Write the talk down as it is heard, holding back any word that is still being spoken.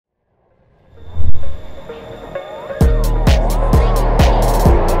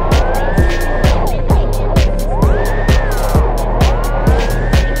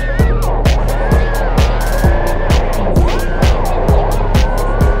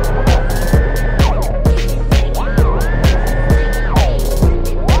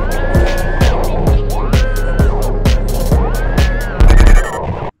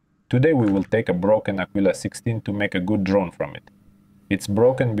take a broken AQUILA16 to make a good drone from it. It's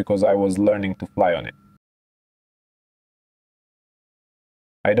broken because I was learning to fly on it.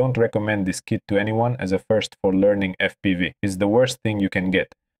 I don't recommend this kit to anyone as a first for learning FPV. It's the worst thing you can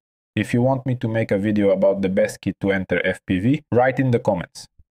get. If you want me to make a video about the best kit to enter FPV, write in the comments.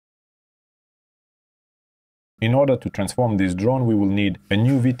 In order to transform this drone, we will need a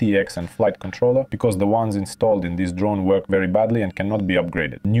new VTX and flight controller, because the ones installed in this drone work very badly and cannot be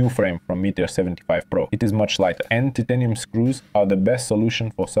upgraded. New frame from Meteor75 Pro. It is much lighter. And titanium screws are the best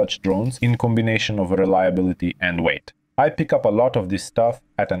solution for such drones in combination of reliability and weight. I pick up a lot of this stuff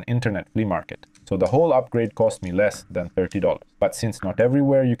at an internet flea market, so the whole upgrade cost me less than $30. But since not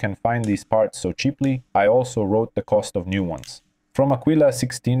everywhere you can find these parts so cheaply, I also wrote the cost of new ones. From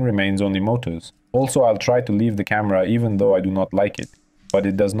AQUILA16 remains only motors. Also, I'll try to leave the camera even though I do not like it, but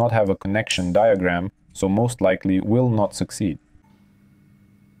it does not have a connection diagram, so most likely will not succeed.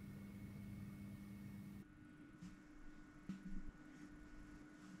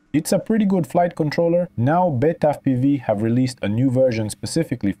 It's a pretty good flight controller. Now BetaFPV have released a new version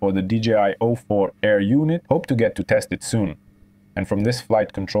specifically for the DJI-04 Air unit. Hope to get to test it soon. And from this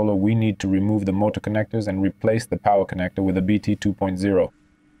flight controller we need to remove the motor connectors and replace the power connector with a BT 2.0.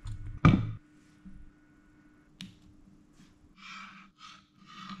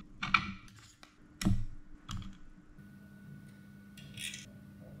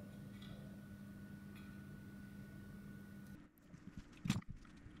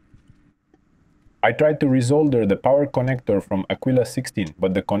 I tried to resolder the power connector from AQUILA16,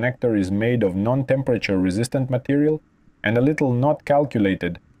 but the connector is made of non-temperature resistant material and a little not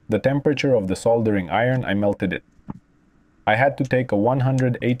calculated the temperature of the soldering iron. I melted it. I had to take a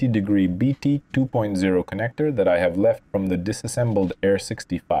 180-degree BT 2.0 connector that I have left from the disassembled Air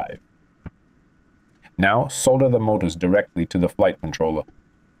 65. Now solder the motors directly to the flight controller.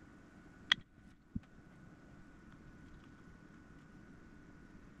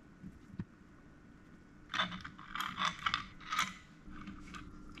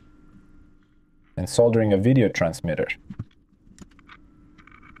 And soldering a video transmitter.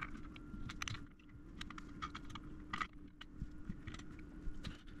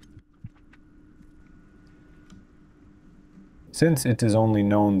 Since it is only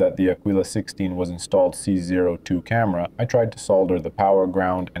known that the AQUILA16 was installed C02 camera, I tried to solder the power,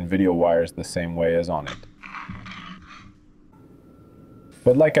 ground and video wires the same way as on it.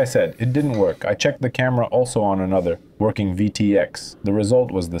 But like I said, it didn't work. I checked the camera also on another, working VTX. The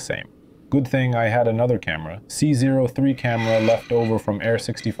result was the same. Good thing I had another camera, C03 camera left over from Air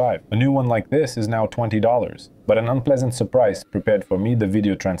 65. A new one like this is now $20. But an unpleasant surprise prepared for me: the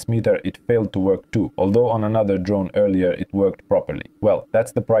video transmitter, it failed to work too, although on another drone earlier it worked properly. Well,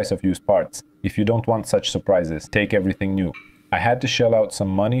 that's the price of used parts. If you don't want such surprises, take everything new. I had to shell out some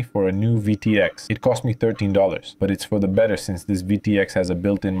money for a new VTX. It cost me $13, but it's for the better since this VTX has a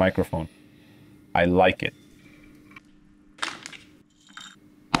built-in microphone. I like it.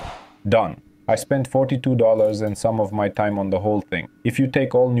 Done. I spent $42 and some of my time on the whole thing. If you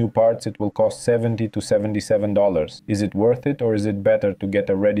take all new parts, it will cost $70 to $77. Is it worth it, or is it better to get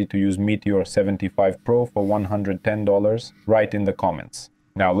a ready-to-use Meteor75 Pro for $110? Write in the comments.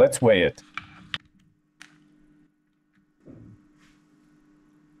 Now let's weigh it.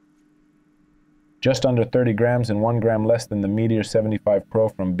 Just under 30 grams and 1 gram less than the Meteor75 Pro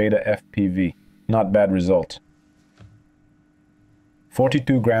from BetaFPV. Not bad result.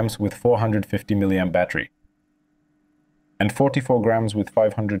 42 grams with 450 milliamp battery. And 44 grams with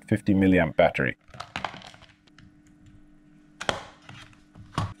 550 milliamp battery.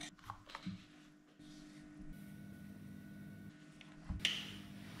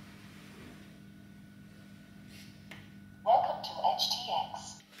 Welcome to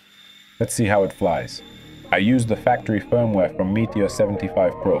HTX. Let's see how it flies. I used the factory firmware from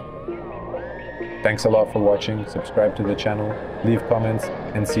Meteor75 Pro. Thanks a lot for watching, subscribe to the channel, leave comments,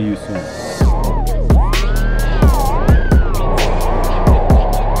 and see you soon.